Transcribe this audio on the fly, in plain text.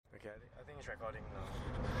is recording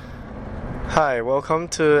now. Hi, welcome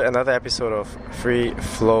to another episode of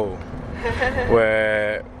FreeFlo,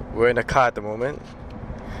 where we're in the car at the moment,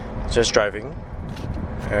 just driving,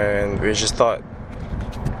 and we just thought,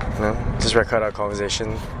 just record our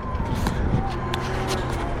conversation.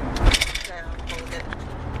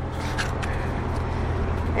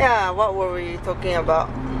 Yeah, what were we talking about?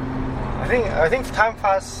 I think time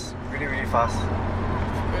passed really fast.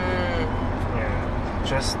 Yeah,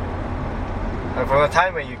 just from the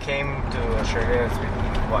time when you came to Australia, it's been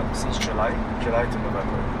what, since July to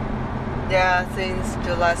November. Yeah, since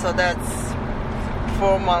July, so that's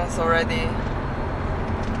 4 months already.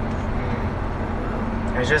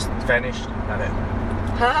 It just vanished like that.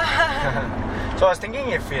 So I was thinking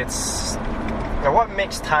if it's what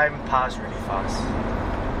makes time pass really fast,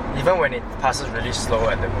 even when it passes really slow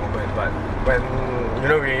at the moment, but when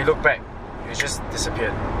when you look back, it just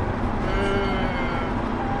disappeared.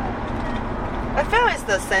 I feel it's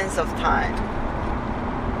the sense of time.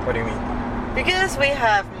 What do you mean? Because we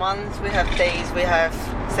have months, we have days, we have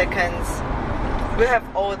seconds, we have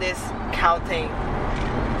all this counting.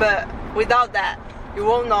 But without that, you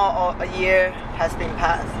won't know a year has been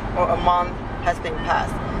passed or a month has been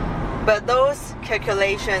passed. But those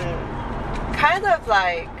calculations kind of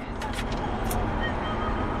like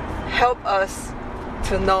help us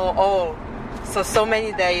to know, so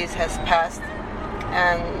many days has passed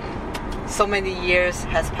and so many years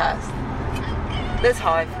has passed. That's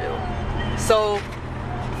how I feel. So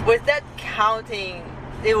with that counting,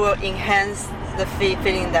 it will enhance the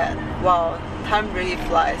feeling that, wow, time really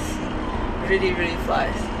flies. Really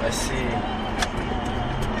flies. I see.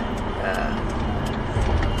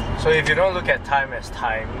 So if you don't look at time as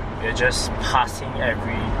time, you're just passing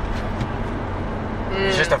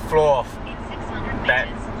it's just a flow of that.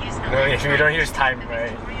 If you don't use time,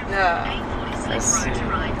 right? Yeah. I see.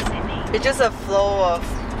 It's just a flow of...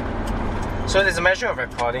 So it's a measure of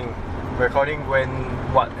recording when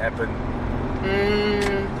what happened.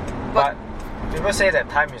 But people say that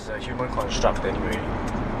time is a human construct anyway.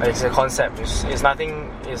 Like it's a concept. It's nothing.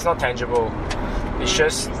 It's not tangible. It's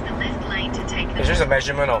just a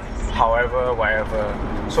measurement of however, whatever.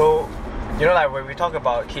 So like when we talk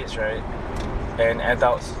about kids, right, and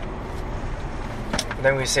adults,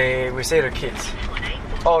 then we say to kids,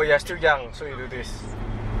 oh, you're still young, so you do this.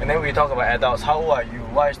 And then we talk about adults, how old are you?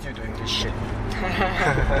 Why are you still doing this shit? You know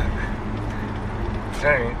what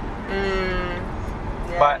I mean?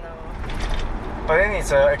 Yeah, But then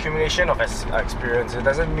it's an accumulation of experience. It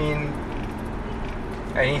doesn't mean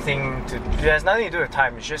anything it has nothing to do with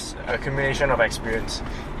time. It's just accumulation of experience.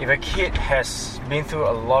 If a kid has been through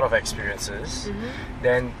a lot of experiences,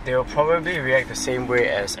 then they will probably react the same way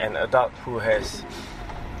as an adult who has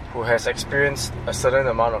experienced a certain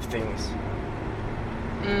amount of things.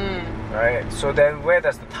 Right? So then where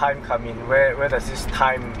does the time come in? Where does this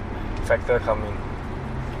time factor come in?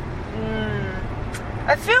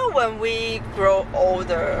 I feel when we grow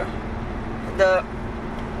older, the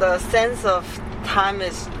sense of time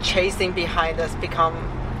is chasing behind us become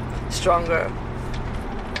stronger.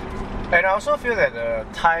 And I also feel that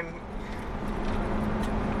time,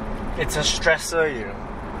 it's a stressor,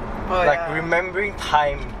 remembering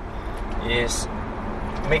time is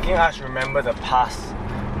making us remember the past.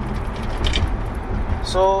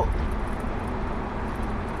 So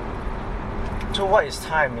what is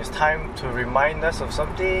time? Is time to remind us of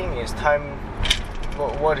something? Is time,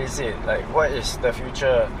 what is it? Like, what is the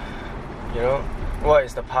future? What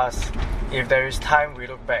is the past? If there is time, we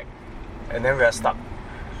look back, and then we are stuck.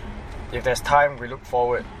 If there's time, we look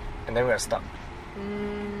forward, and then we are stuck.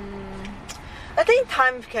 I think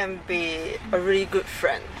time can be a really good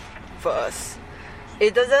friend for us.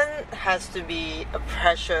 It doesn't have to be a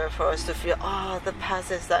pressure for us to feel, the past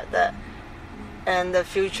is like that, and the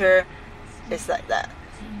future is like that.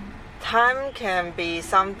 Time can be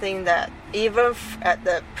something that even at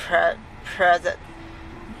the present,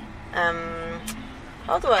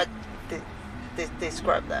 how do I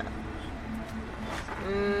describe that?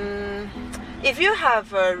 If you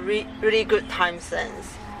have a really good time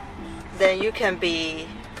sense, then you can be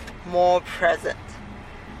more present.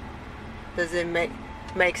 Does it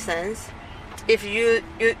make sense? If you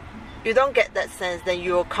don't get that sense, then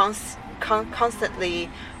you're constantly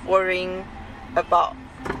worrying about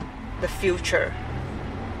the future.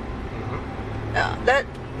 Yeah,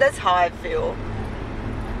 that's how I feel.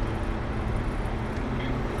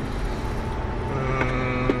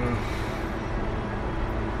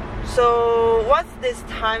 So what's this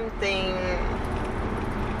time thing?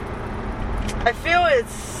 I feel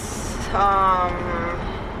it's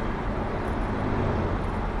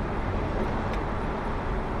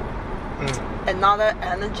another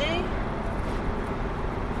energy.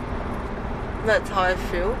 That's how I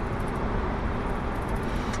feel.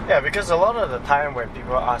 Yeah, because a lot of the time when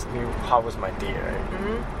people ask me how was my day,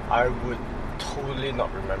 right, I would totally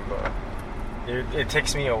not remember. It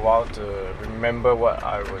takes me a while to remember what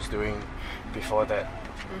I was doing before that.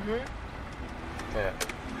 Yeah.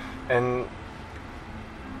 And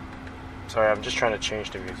sorry, I'm just trying to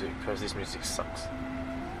change the music because this music sucks.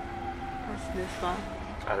 What's this one?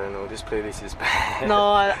 I don't know, this playlist is bad.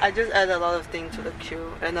 No, I just add a lot of things to the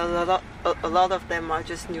queue, and a lot of them are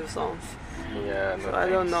just new songs. Yeah, no, so I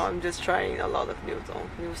don't know, I'm just trying a lot of new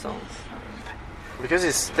songs.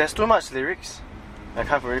 Because there's too much lyrics. I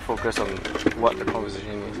can't really focus on what the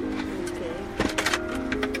conversation is. Okay.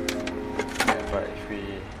 Yeah, but if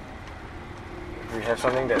we have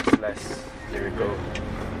something that's less lyrical,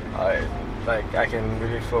 I can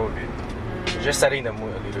really flow with it. Just setting the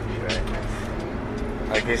mood a little bit, right?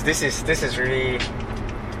 Like this is really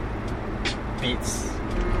beats,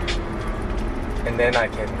 and then I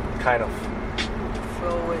can kind of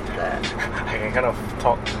flow with that. I can kind of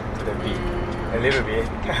talk to the beat a little bit.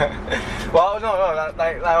 Well, no,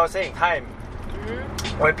 like I was saying, time.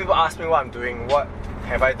 When people ask me what I'm doing, what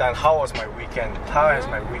have I done, how was my weekend, how has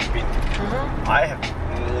my week been, I have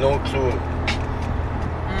no clue.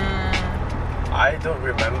 I don't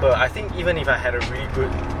remember. I think even if I had a really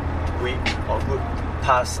good week or good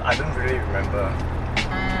past, I don't really remember.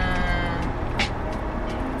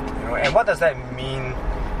 You know, and what does that mean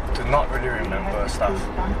to not really remember stuff?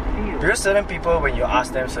 Because certain people, when you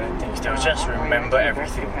ask them certain things, they'll just remember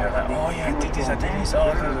everything. They're like, oh yeah, I did this, I did this.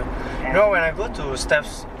 You know, when I go to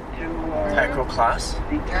Steph's taekwondo class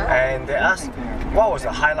and they ask, what was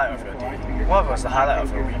the highlight of your day? What was the highlight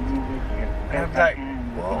of your week? And I'm like,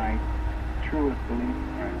 well,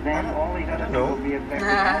 I don't know.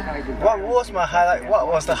 What was my highlight? What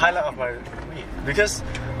was the highlight of my week? Because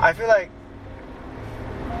I feel like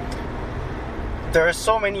there are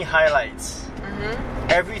so many highlights.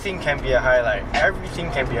 Everything can be a highlight.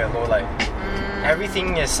 Everything can be a lowlight.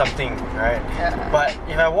 Everything is something, right? Yeah. But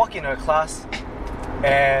if I walk in a class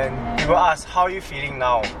and people ask, how are you feeling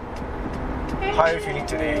now? How are you feeling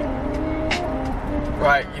today?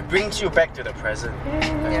 Right, it brings you back to the present.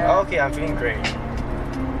 Like, okay, I'm feeling great.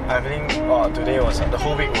 I'm feeling, today was, the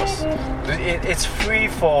whole week was, it's free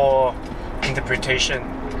for interpretation,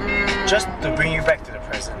 just to bring you back to the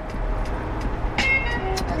present.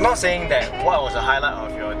 I'm not saying that what was the highlight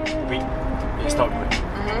of your week is not good.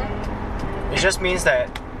 It just means that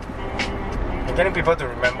you're getting people to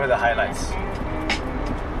remember the highlights.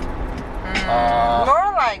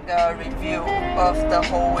 More like a review of the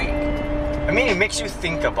whole week. I mean, it makes you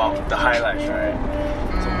think about the highlights, right?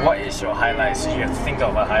 So what is your highlight? So you have to think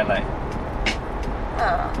of a highlight.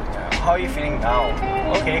 How are you feeling now?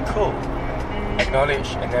 Okay, cool.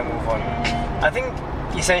 Acknowledge and then move on. I think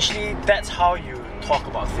essentially that's how you talk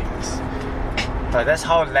about things. That's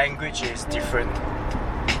how language is different.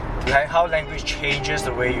 Like how language changes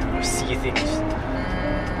the way you see things.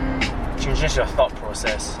 Changes your thought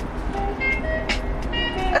process.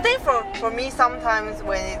 I think for me sometimes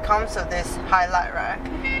when it comes to this highlight, right,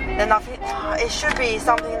 then I feel it should be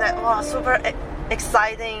something that super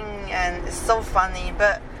exciting and it's so funny,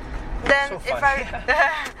 but then so if fun.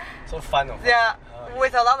 So fun of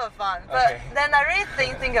with a lot of fun, but then I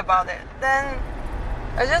really think about it, then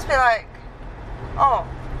I just be like, oh,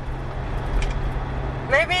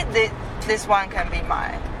 maybe this one can be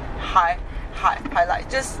my highlight,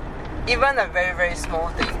 just even a very, very small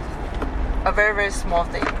thing. A very, very small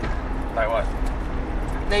thing. Like what?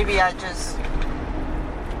 Maybe I just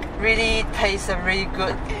really taste a really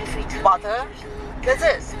good butter. That's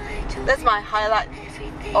it. That's my highlight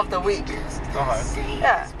of the week.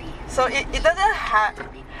 Yeah. So it doesn't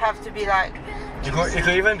have to be like... It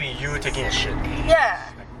could even be you taking a shit. Yeah.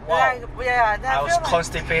 Wow. I was like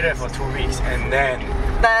constipated for 2 weeks and then...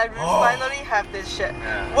 That I finally have this shit.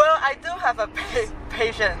 Yeah. Well, I do have a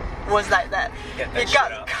patient was like that. He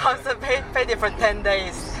got constipated for 10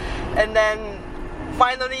 days. And then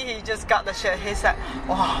finally he just got the shit. He said,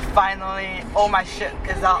 oh, finally all my shit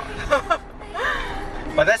is out.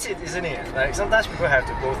 But that's it, isn't it? Like sometimes people have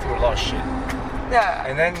to go through a lot of shit. Yeah.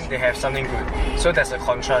 And then they have something good. So there's a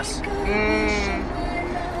contrast.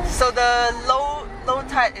 So the low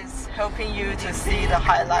tide is helping you to see the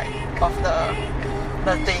highlight of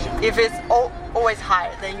the thing. If it's always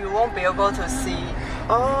high, then you won't be able to see,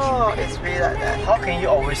 oh, it's really like that. How can you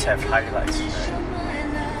always have highlights?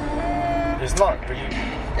 It's not really...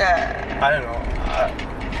 Yeah. I don't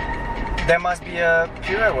know. There must be a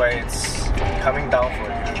period where it's coming down for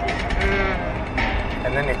you.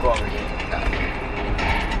 And then they go out again.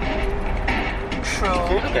 True.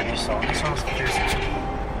 Okay, look at this song. This song's confusing.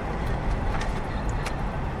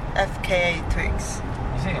 FK Twigs.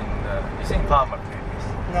 Is it in part of my playlist?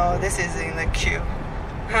 No, this is in the queue.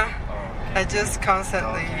 Huh? Oh, okay. I just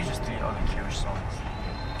constantly. No, you just delete all the Q songs.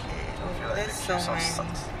 Okay, I feel oh, like that's the so Q song many.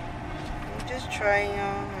 sucks. I'm just trying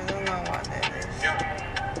out. I don't know what that is.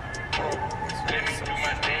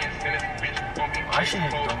 I actually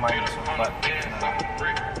don't mind this one, but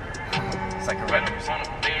it's like a rap music.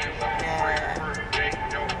 Yeah.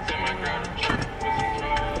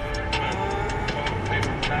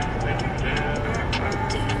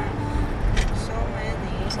 So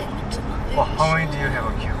many. Well, how many do you have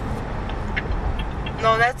on queue? No,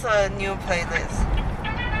 that's a new playlist.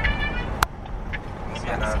 Maybe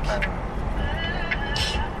another time.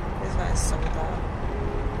 This one is sold out.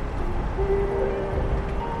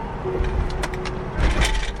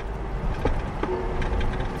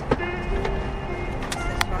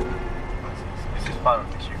 This one? This is part of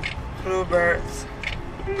the queue. Bluebirds.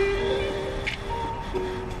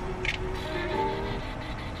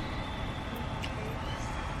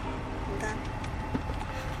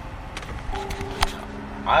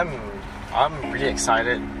 I'm really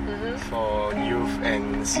excited for Youth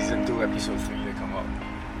and Season 2 Episode 3 to come out.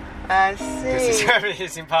 I see. This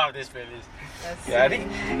is in part of this playlist. Yeah, I think,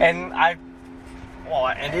 and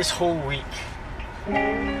this whole week,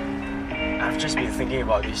 I've just been thinking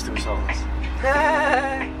about these two songs.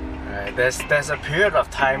 There's a period of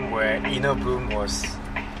time where Inner Bloom was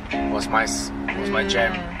my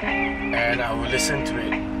jam, and I would listen to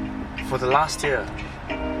it for the last year.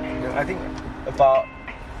 I think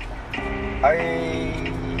I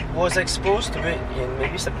was exposed to it in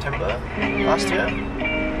maybe September last year.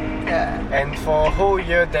 Yeah. And for a whole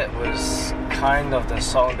year, that was kind of the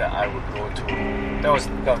song that I would go to. That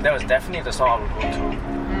was definitely the song I would go to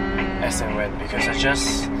as and when, because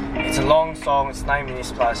it's a long song, it's 9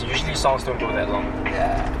 minutes plus. Usually songs don't go that long.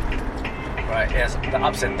 Yeah. Right, it has the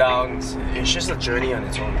ups and downs. It's just a journey on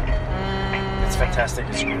its own. It's fantastic,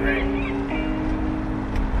 it's great.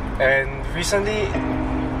 And recently,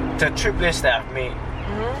 the trip list that I've made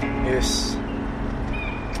is,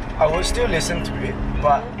 I would still listen to it,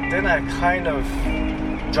 but then I kind of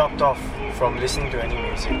dropped off from listening to any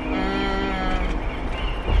music.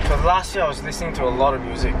 Because last year I was listening to a lot of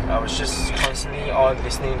music. I was just constantly on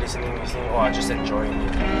listening, or I just enjoying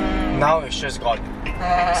it. Now it's just gone.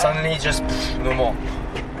 Suddenly just no more.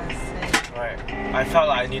 I see. Right. I felt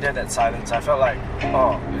like I needed that silence. I felt like,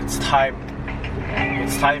 it's time.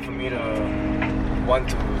 It's time for me to want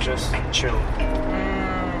to just chill.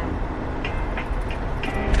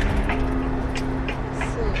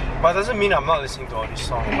 But it doesn't mean I'm not listening to all these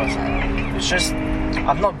songs. It's just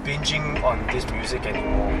I'm not binging on this music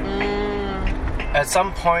anymore. At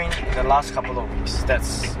some point in the last couple of weeks,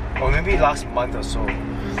 or maybe last month or so,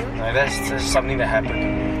 that's something that happened to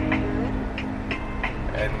me,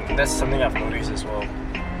 and that's something I've noticed as well.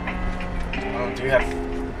 Do you have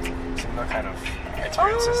similar kind of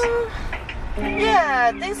experiences?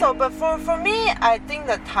 Yeah, I think so. But for me, I think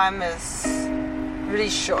the time is really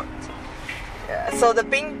short. Yeah, so the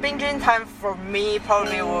binging time for me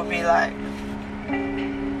probably will be like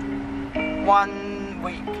 1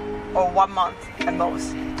 week or 1 month at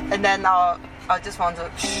most, and then I'll just want to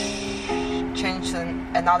change to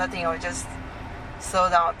another thing or just slow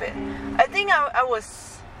down a bit. I think I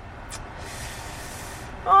was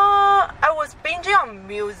binging on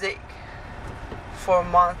music for a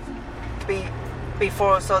month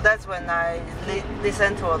before, so that's when I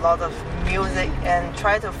listen to a lot of music and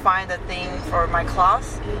try to find a thing for my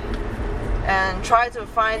class and try to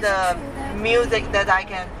find the music that I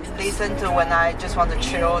can listen to when I just want to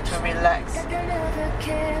chill, to relax.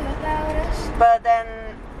 But then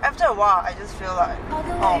after a while I just feel like,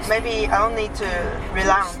 maybe I don't need to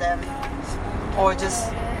rely on them, or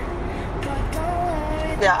just,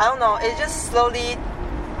 I don't know, it just slowly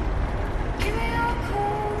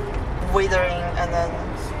withering and then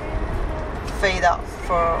fade out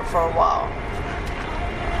for a while.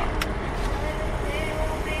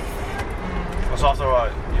 So after a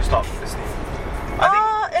while, you stop listening?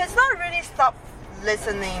 It's not really stop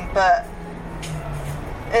listening, but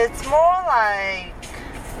it's more like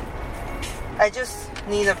I just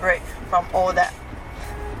need a break from all that.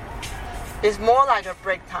 It's more like a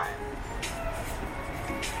break time.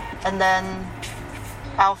 And then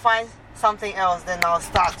I'll find something else, then I'll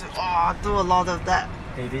start to do a lot of that.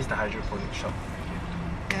 Hey, this is the hydroponic shop.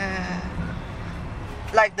 Yeah.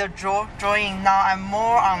 Like the drawing now, I'm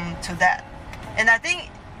more to that. And I think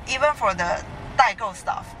even for the 代购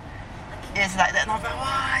stuff, it's like that.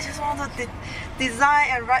 I just want to design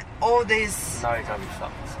and write all this. Now you can't be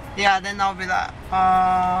fucked. Yeah, then I'll be like,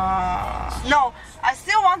 no, I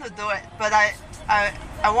still want to do it, but I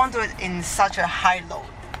won't do it in such a high load.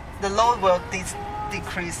 The load will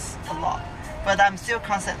decrease a lot, but I'm still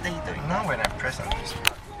constantly doing Now that. when I press on this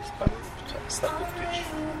button, it starts to twitch.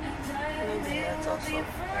 Maybe that's also.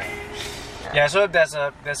 Yeah, so there's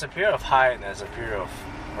a period of high and there's a period of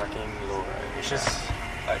working low, right? It's just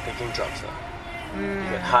like taking drugs. You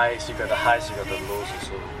got highs, you got the highs, you got the lows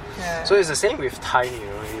also. Yeah. So it's the same with time, you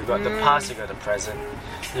know. You got the past, you got the present.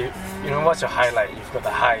 You know what's your highlight? You've got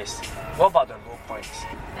the highs. What about the low points?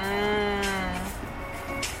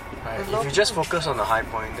 Right? If you just focus on the high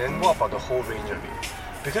point, then what about the whole range of it?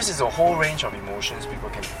 Because it's a whole range of emotions people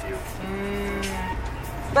can feel.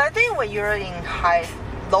 But I think when you're in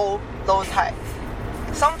low tide,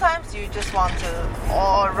 sometimes you just want to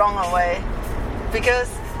run away because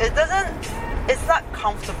it's not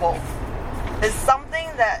comfortable. It's something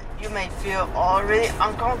that you may feel really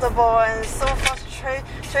uncomfortable and so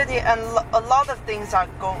frustrating, and a lot of things are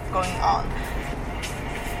going on.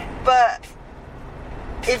 But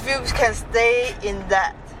if you can stay in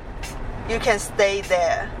that, you can stay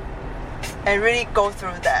there and really go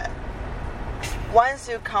through that. Once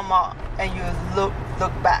you come out and you look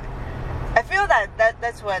back, I feel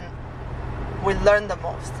that's when we learn the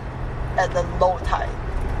most, at the low tide.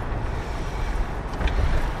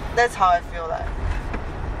 That's how I feel that.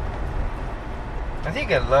 I think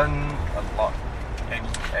you can learn a lot at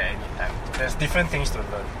any time. There's different things to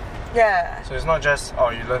learn. Yeah. So it's not just,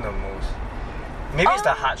 you learn the most. Maybe it's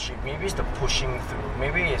the hardship, maybe it's the pushing through,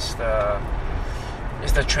 maybe it's the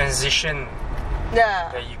transition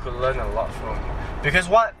that you could learn a lot from. Because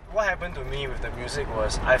what happened to me with the music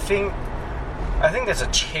was, I think there's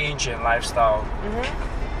a change in lifestyle.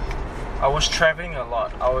 I was traveling a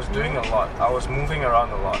lot, I was doing a lot, I was moving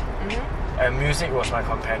around a lot, and music was my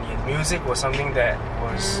companion. Music was something that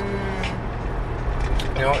was,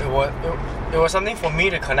 it was something for me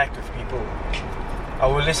to connect with people. I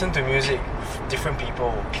would listen to music with different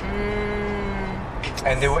people,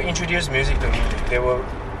 and they would introduce music to me. They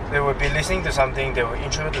would be listening to something, they would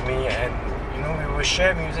intro to me, and we would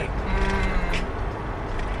share music.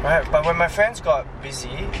 Right? But when my friends got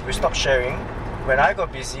busy, we stopped sharing. When I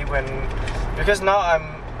got busy, because now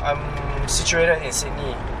I'm situated in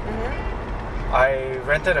Sydney, I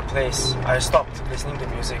rented a place. I stopped listening to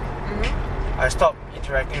music. I stopped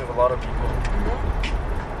interacting with a lot of people.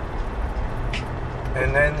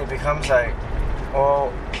 And then it becomes like,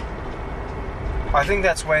 I think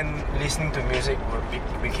that's when listening to music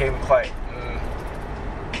became quite.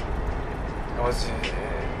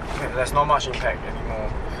 There's not much impact anymore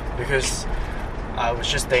because I was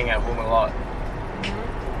just staying at home a lot.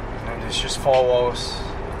 There's just four walls.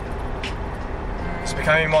 It's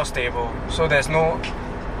becoming more stable. So there's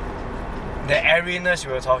the airiness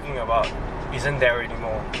we were talking about isn't there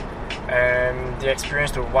anymore. And the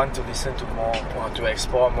experience to want to listen to more or to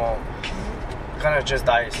explore more kind of just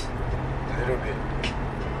dies a little bit.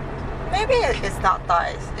 Maybe it's not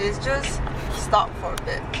dies. It's just stop for a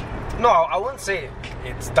bit. No, I wouldn't say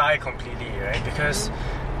it's died completely, right? Because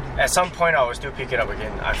at some point I will still pick it up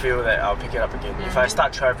again. I feel that I'll pick it up again. If I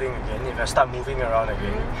start traveling again, if I start moving around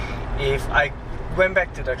again, if I went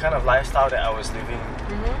back to the kind of lifestyle that I was living,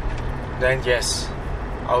 then yes,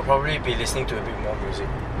 I'll probably be listening to a bit more music.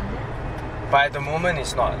 But at the moment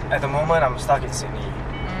it's not. At the moment I'm stuck in Sydney.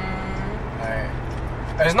 Right.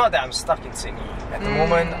 And it's not that I'm stuck in Sydney. At the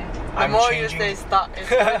moment I'm changing. The more you stay stuck, it's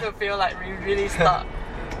going to feel like really stuck.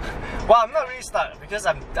 Well, I'm not really stuck because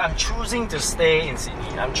I'm choosing to stay in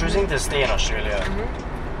Sydney. I'm choosing to stay in Australia.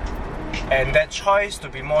 And that choice to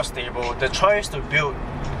be more stable, the choice to build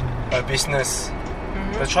a business,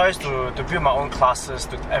 the choice to build my own classes,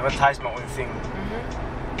 to advertise my own thing,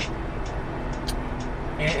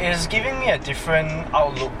 it is giving me a different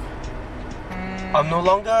outlook. I'm no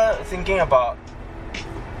longer thinking about,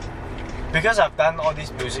 because I've done all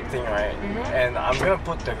this music thing, right? And I'm gonna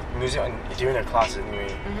put the music on during the class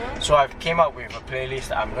anyway. So I've came up with a playlist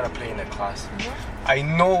that I'm gonna play in the class. I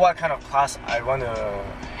know what kind of class I want to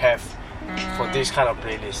have for this kind of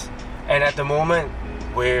playlist. And at the moment,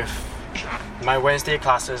 with my Wednesday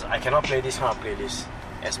classes, I cannot play this kind of playlist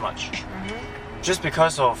as much, just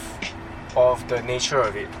because of the nature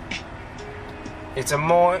of it. It's a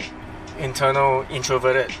more internal,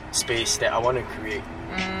 introverted space that I want to create.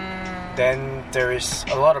 Then there is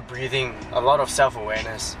a lot of breathing, a lot of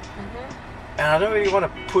self-awareness, and I don't really want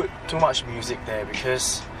to put too much music there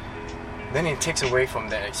because then it takes away from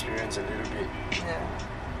that experience a little bit.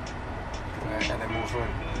 Right, and the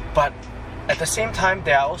movement. But at the same time,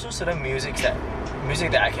 there are also certain music that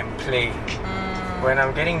I can play when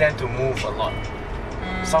I'm getting them to move a lot.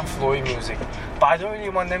 some flowy music. But I don't really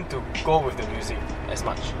want them to go with the music as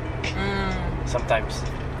much. Sometimes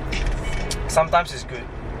it's good,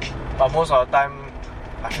 but most of the time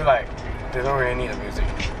I feel like they don't really need the music.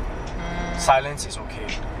 Silence is okay,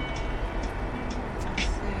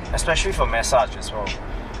 especially for massage as well.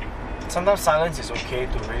 Sometimes silence is okay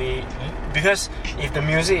to really, because if the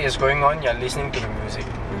music is going on, you're listening to the music,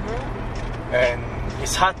 and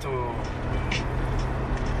it's hard to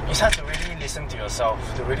really listen to yourself,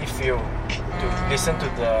 to really feel, to listen to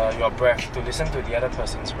your breath, to listen to the other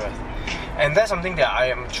person's breath. And that's something that I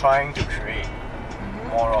am trying to create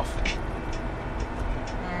more of.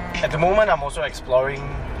 At the moment, I'm also exploring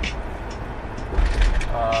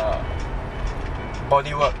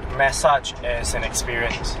bodywork, massage as an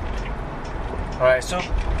experience. Alright, so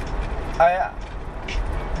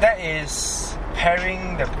that is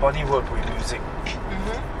pairing the bodywork with music.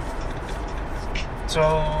 So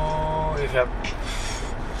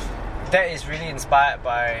that is really inspired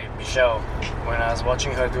by Michelle. When I was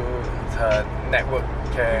watching her do her network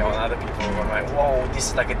care on other people, I'm like, whoa, this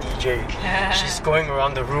is like a DJ. She's going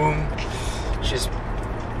around the room. She's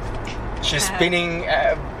spinning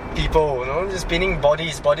people, you know, just spinning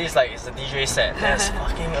bodies like it's a DJ set. That's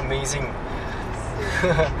fucking amazing.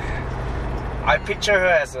 I picture her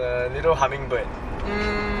as a little hummingbird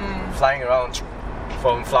flying around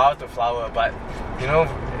from flower to flower, but you know,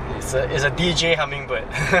 it's a DJ hummingbird.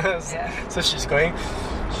 So she's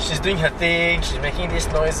doing her thing, she's making these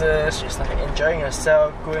noises, she's like enjoying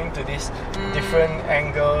herself, going to these different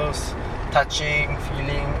angles, touching,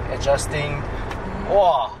 feeling, adjusting.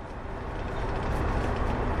 Wow,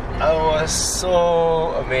 I was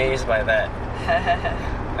so amazed by that.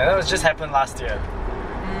 And that was just happened last year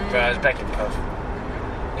when I was back in Perth.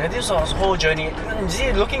 And this was a whole journey. You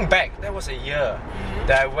see, looking back, that was a year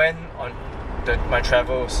that I went on my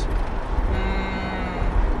travels.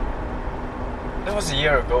 That was a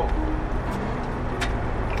year ago.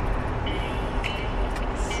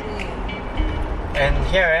 And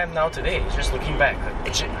here I am now today, just looking back.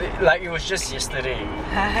 Like it was just yesterday.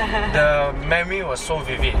 The memory was so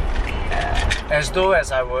vivid. As though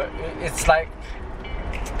it's like,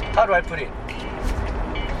 how do I put it?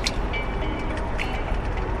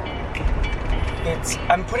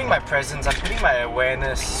 I'm putting my presence, I'm putting my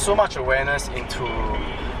awareness, so much awareness into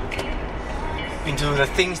the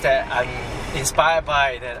things that I'm inspired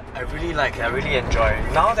by, that I really like, I really enjoy.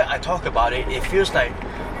 Now that I talk about it, it feels like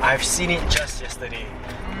I've seen it just yesterday,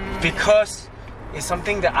 because it's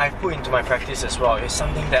something that I've put into my practice as well. It's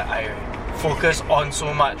something that I focus on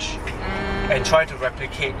so much and try to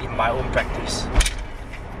replicate in my own practice.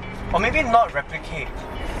 Or maybe not replicate,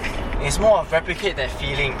 it's more of replicate that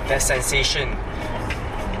feeling, that sensation.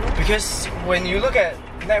 Because when you look at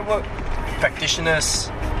network practitioners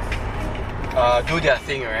do their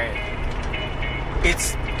thing, right?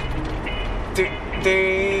 It's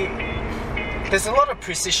there's a lot of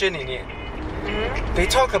precision in it. They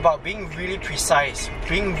talk about being really precise,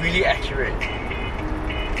 being really accurate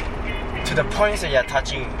to the points that you're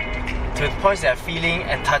touching, to the points that you're feeling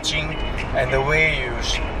and touching, and the way you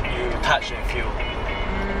touch and feel.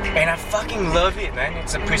 And I fucking love it, man.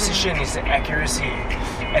 It's the precision, it's the accuracy,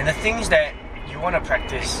 and the things that you want to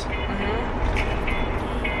practice.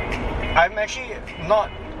 I'm actually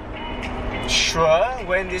not sure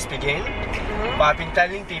when this began, but I've been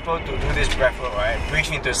telling people to do this breathwork, right?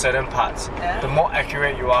 Breathe into certain parts. The more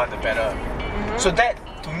accurate you are, the better. So that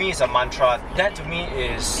to me is a mantra. That to me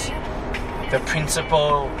is the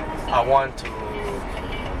principle I want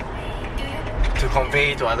to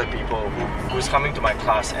convey to other people who's coming to my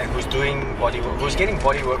class and who's doing bodywork, who's getting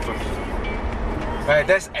bodywork from me. Right?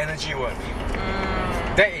 That's energy work.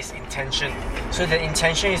 That is intention. So the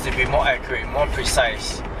intention is to be more accurate, more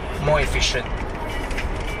precise, more efficient.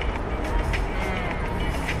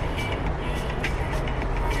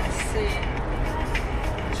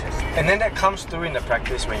 And then that comes through in the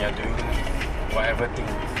practice when you're doing whatever thing.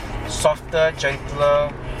 Softer,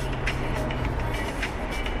 gentler,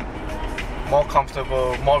 more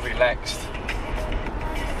comfortable, more relaxed.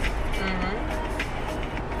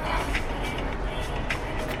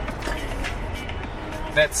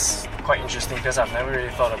 That's quite interesting because I've never really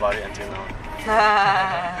thought about it until now.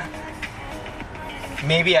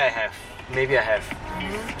 Maybe I have.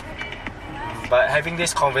 But having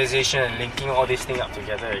this conversation and linking all these things up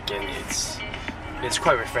together again, it's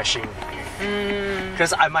quite refreshing.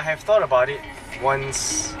 Because I might have thought about it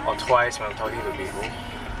once or twice when I'm talking to people,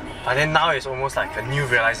 but then now it's almost like a new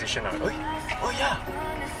realization of, oh yeah.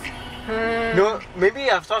 No, maybe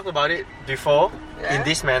I've talked about it before in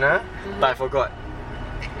this manner, but I forgot.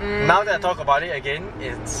 Now that I talk about it again,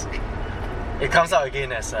 It comes out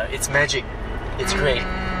again as it's magic. It's great.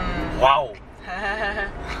 Wow.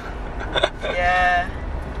 Yeah.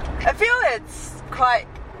 I feel it's quite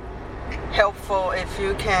helpful if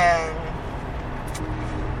you can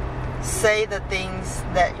say the things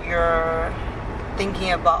that you're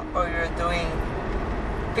thinking about or you're doing.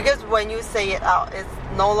 Because when you say it out, it's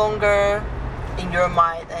no longer in your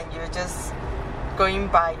mind and you're just going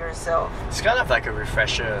by yourself. It's kind of like a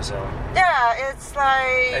refresher as well. Yeah, it's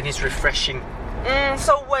like... And it's refreshing.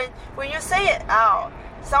 So when you say it out,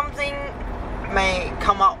 something may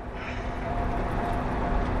come up.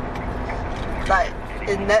 Like,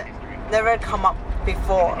 it never come up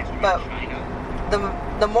before. But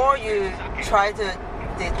the more you try to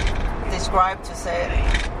describe to say it,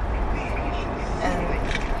 and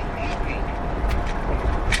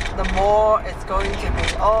the more it's going to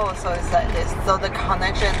be, oh, so it's like this. So the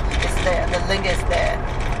connection is there, the link is there.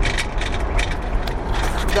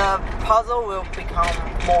 The puzzle will become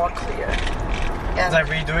more clear. It's like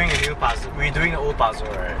redoing a new puzzle, redoing the old puzzle,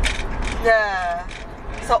 right? Yeah.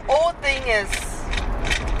 So old thing is,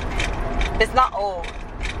 it's not old.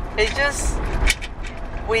 It's just,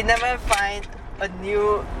 we never find a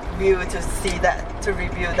new view to see that, to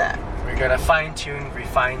review that. We're gonna fine tune,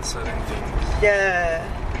 refine certain things. Yeah.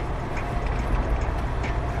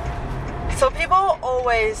 So people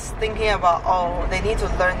always thinking about, oh, they need to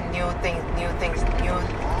learn new things.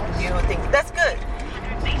 That's good.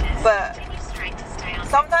 But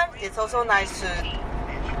sometimes it's also nice to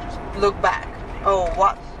look back. Oh,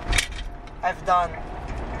 what I've done,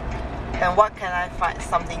 and what can I find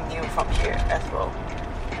something new from here as well.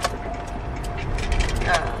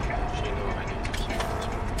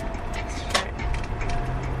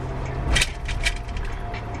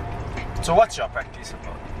 So what's your practice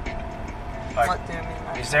about? Like, What do you mean?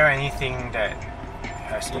 Like? Is there anything that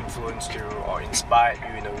has influenced you or inspired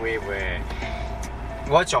you in a way where...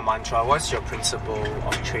 What's your mantra? What's your principle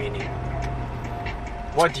of training?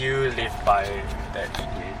 What do you live by that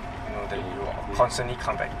you constantly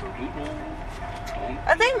come back to?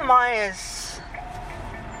 I think mine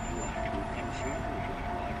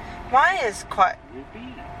is quite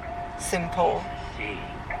simple.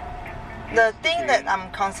 The thing that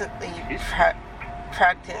I'm constantly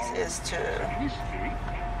practice is to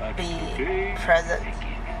be present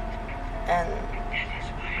and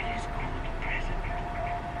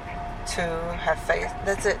to have faith.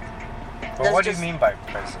 That's it. But what do you mean by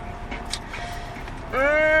present?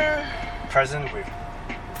 Present with...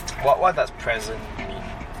 What does present mean?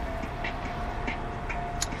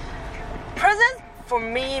 Present for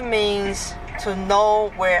me means to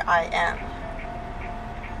know where I am.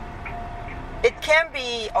 It can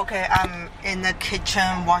be, okay, I'm in the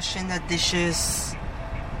kitchen washing the dishes.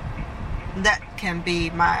 That can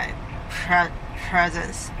be my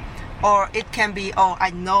presence. Or it can be, oh,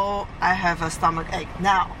 I know I have a stomach ache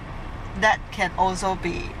now. That can also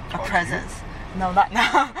be a presence. No, not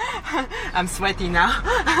now. I'm sweaty now.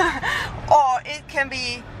 Or it can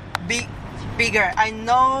be bigger. I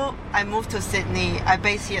know I moved to Sydney. I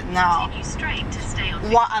base here now.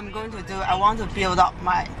 What I'm going to do, I want to build up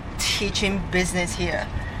my teaching business here.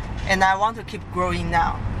 And I want to keep growing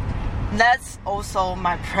now. That's also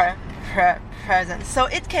my presence. So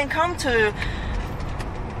it can come to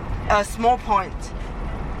a small point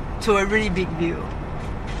to a really big view.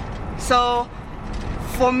 So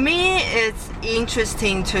for me, it's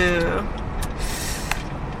interesting to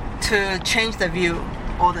change the view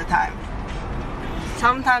all the time.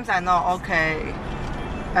 Sometimes I know, okay,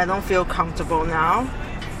 I don't feel comfortable now,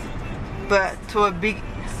 but to a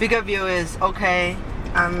bigger view is, okay,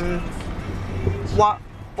 I'm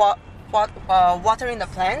watering the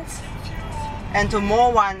plants, and to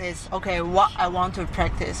more one is, okay, what I want to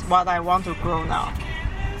practice, what I want to grow now.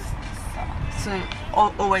 So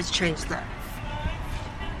always change that.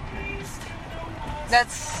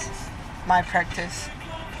 That's my practice.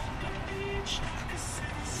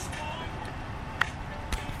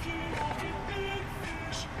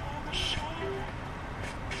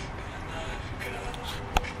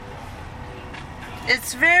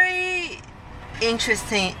 It's very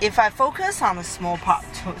interesting. If I focus on the small part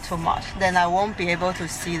too much, then I won't be able to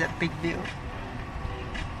see the big view.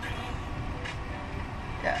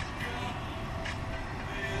 Yeah.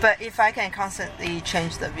 But if I can constantly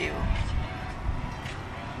change the view.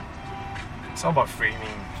 It's all about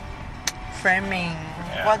framing. Framing.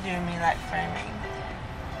 Yeah. What do you mean like framing?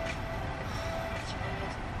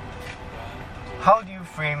 How do you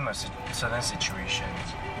frame a certain situation?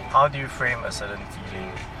 How do you frame a certain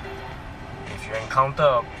feeling? If you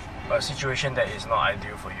encounter a situation that is not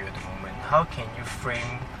ideal for you at the moment, how can you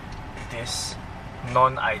frame this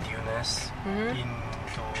non-idealness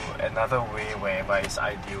into another way whereby it's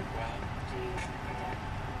ideal.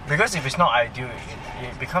 Because if it's not ideal,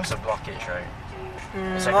 it becomes a blockage, right?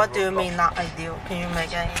 Like what do you mean not ideal? Can you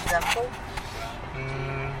make an example?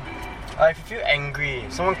 If you feel angry,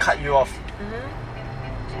 someone cut you off.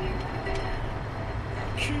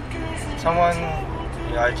 Someone,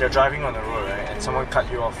 like you're driving on the road, right, and someone cut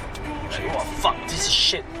you off. Like, oh fuck, this is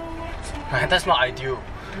shit. That's not ideal,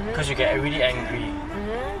 because you get really angry.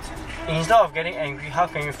 Instead of getting angry, how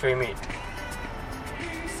can you frame it?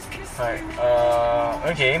 Like,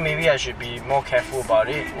 okay, maybe I should be more careful about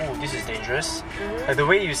it. Oh, this is dangerous. Like the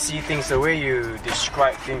way you see things, the way you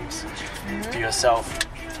describe things to yourself,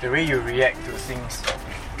 the way you react to things.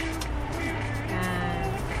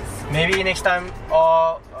 Maybe next time,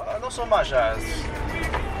 or not so much.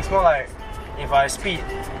 It's more like if I speed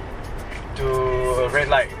to a red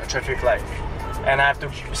light, a traffic light, and I have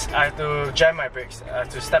to jam my brakes. I have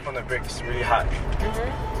to step on the brakes really hard.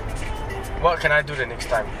 What can I do the next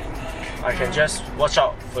time? I can just watch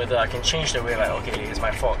out further. I can change the way. Like, okay, it's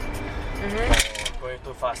my fault for going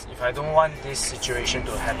too fast. If I don't want this situation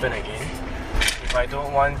to happen again, if I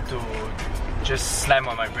don't want to just slam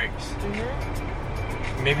on my brakes,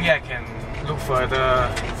 maybe I can look further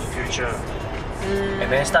in the future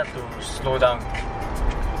and then start to slow down.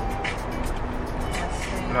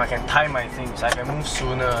 You know, I can time my things. I can move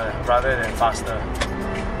sooner rather than faster.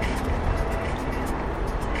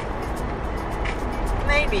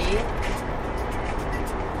 Maybe.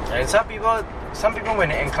 And some people when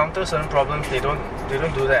they encounter certain problems, they don't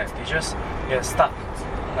do that. They just get stuck.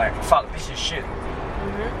 Like, fuck, this is shit.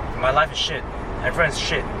 My life is shit. Everyone's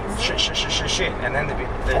shit. Shit. And then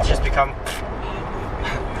they just become.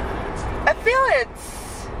 I feel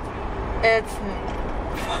it's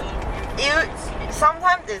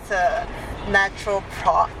sometimes it's a natural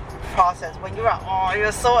process. When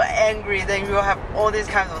you're so angry, then you have all these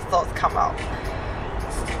kinds of thoughts come out.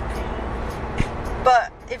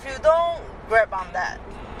 But if you don't grab on that,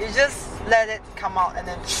 you just let it come out and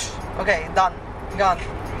then okay, done, gone.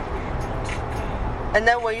 And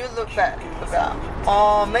then when you look back,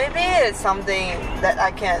 maybe it's something that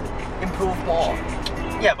I can improve more.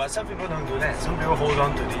 Yeah, but some people don't do that. Some people hold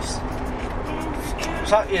on to this.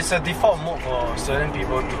 So it's a default mode for certain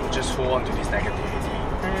people to just hold on to this negativity.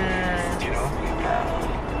 You know?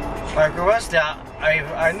 Like, whereas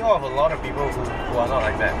I know of a lot of people who are not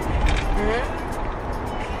like that.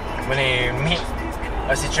 When they meet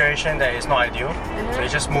a situation that is not ideal, they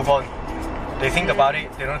just move on. They think about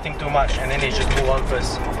it, they don't think too much, and then they just move on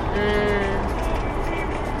first.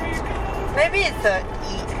 Maybe it's the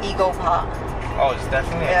ego part. Oh, it's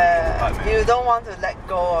definitely part, man. You don't want to let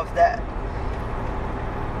go of that.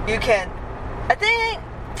 You can. I think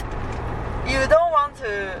you don't want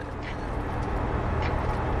to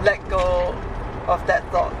let go of that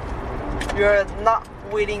thought. You're not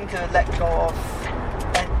willing to let go of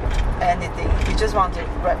anything. You just want to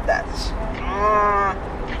grab that.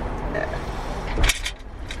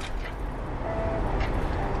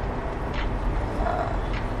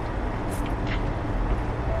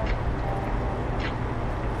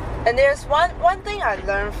 And there's one thing I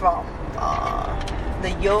learned from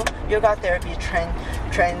the yoga therapy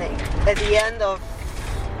training. At the end of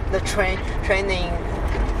the training,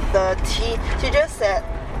 the teacher said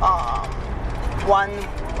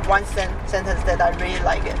one sentence that I really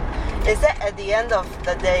like it. Is that at the end of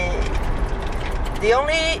the day, the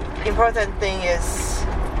only important thing is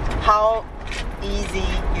how easy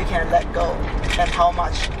you can let go and how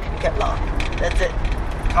much you can love. That's it.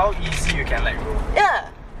 How easy you can let go. Yeah.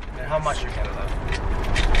 And how much you can love.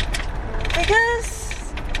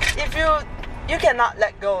 Because if you cannot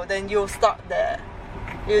let go, then you'll stuck there.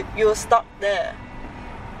 You're stuck there.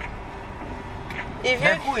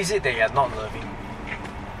 Then who is it that you're not loving?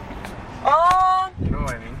 You know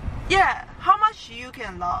what I mean? Yeah. How much you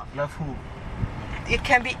can love? Love who? It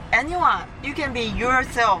can be anyone. You can be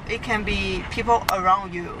yourself. It can be people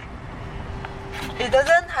around you. It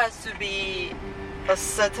doesn't have to be a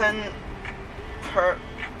certain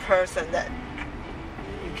person that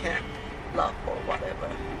you can love or whatever.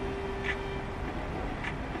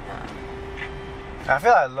 I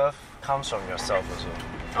feel like love comes from yourself also.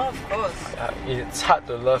 Oh, of course. It's hard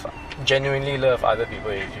to genuinely love other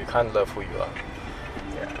people if you can't love who you are.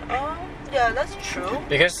 Yeah, that's true.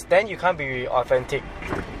 Because then you can't be authentic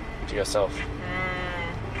to yourself.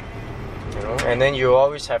 You know, and then you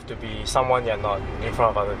always have to be someone you're not in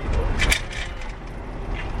front of other people.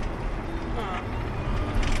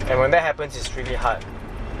 And when that happens, it's really hard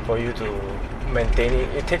for you to maintain it.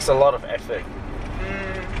 It takes a lot of effort.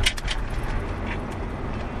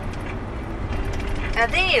 I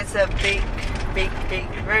think it's a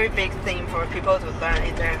very big thing for people to learn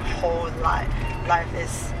in their whole life. Life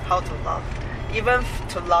is how to love. Even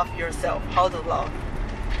to love yourself, how to love.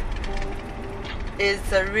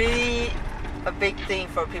 It's a really a big thing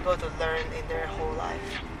for people to learn in their whole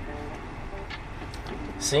life.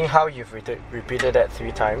 Seeing how you've repeated that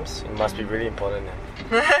 3 times, it must be really important.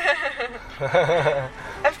 I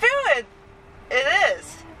feel it. It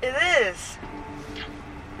is.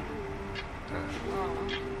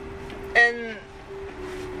 And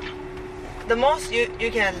the most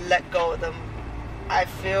you can let go, I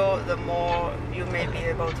feel the more you may be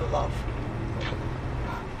able to love.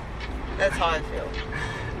 That's how I feel.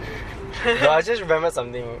 No, I just remembered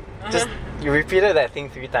something. Just you repeated that thing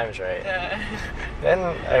 3 times, right? Yeah. Then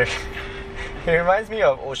it reminds me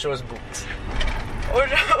of Osho's books.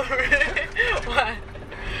 Osho, really? What?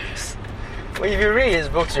 Well, if you read his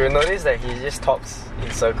books, you'll notice that he just talks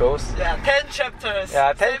in circles. Yeah, 10 chapters.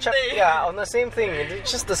 Yeah, 10 chapters. Yeah, on the same thing.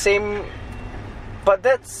 It's just the same. But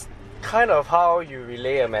that's kind of how you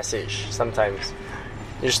relay a message sometimes.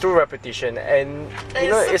 It's through repetition, and you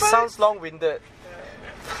know, it sounds long-winded.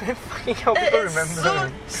 Fucking how people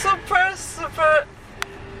remember. Super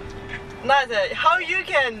nice. How you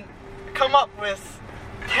can come up with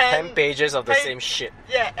 10 pages of the same shit.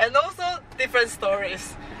 Yeah, and also different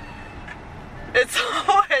stories. It's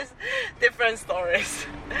always different stories.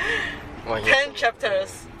 10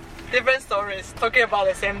 chapters, different stories, talking about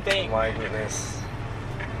the same thing. My goodness.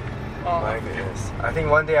 My goodness. I think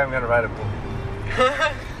one day I'm gonna write a book.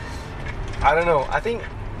 I don't know. I think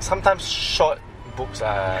sometimes short books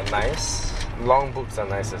are nice. Long books are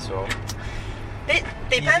nice as well. It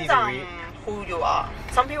depends on who you are.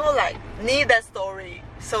 Some people need that story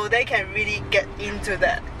so they can really get into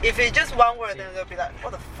that. If it's just one word, then they'll be like,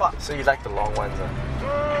 what the fuck? So you like the long ones?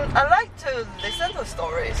 I like to listen to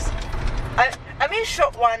stories. I mean,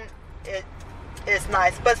 short one is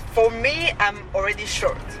nice, but for me, I'm already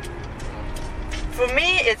short. For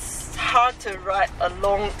me, it's hard to write a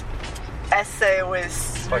long essay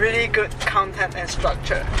with really good content and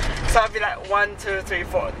structure. So I'll be like 1, 2, 3,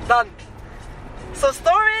 4, done. So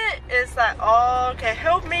story is like, okay,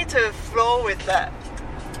 help me to flow with that,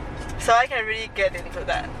 so I can really get into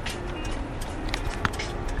that.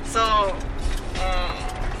 So,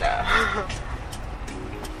 yeah.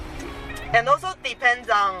 And also depends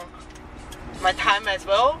on my time as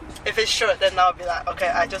well. If it's short, then I'll be like, okay,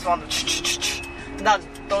 I just want to done.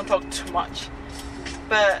 Don't talk too much.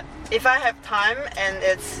 But if I have time and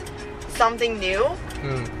it's something new,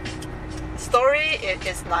 story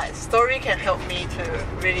is nice. Story can help me to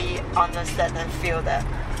really understand and feel that.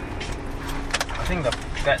 I think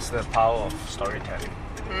that's the power of storytelling.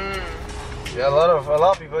 Yeah, a lot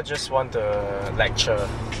of people just want to lecture.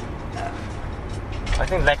 I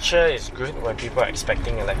think lecture is good when people are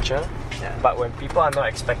expecting a lecture, but when people are not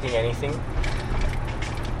expecting anything,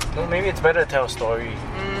 well, maybe it's better to tell a story.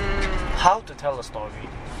 How to tell a story.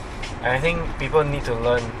 And I think people need to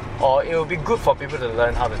learn, or it will be good for people to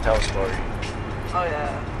learn how to tell a story. Oh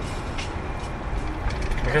yeah.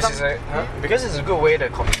 Because it's a good way to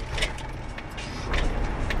communicate.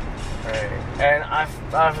 Right. And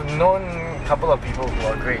I've known a couple of people who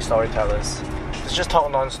are great storytellers. They just talk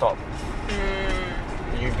non-stop.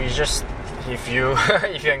 You'd be just, if you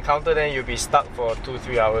encounter them, you'll be stuck for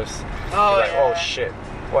 2-3 hours. Oh, like, oh shit,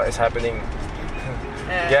 what is happening?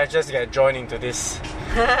 Yeah, just get joined into this.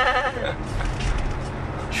 True.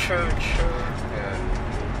 Yeah.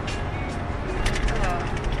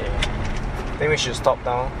 Okay. I think we should stop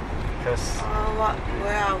now because.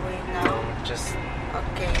 Where are we now? Just.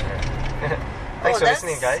 Okay. Yeah. Thanks for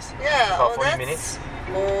listening, guys. Yeah. About 40 minutes.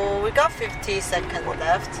 Oh, we got 50 seconds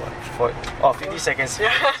left. 50 seconds.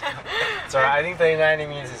 It's alright. I think 39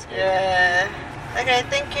 minutes is good. Yeah. Okay.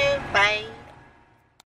 Thank you. Bye.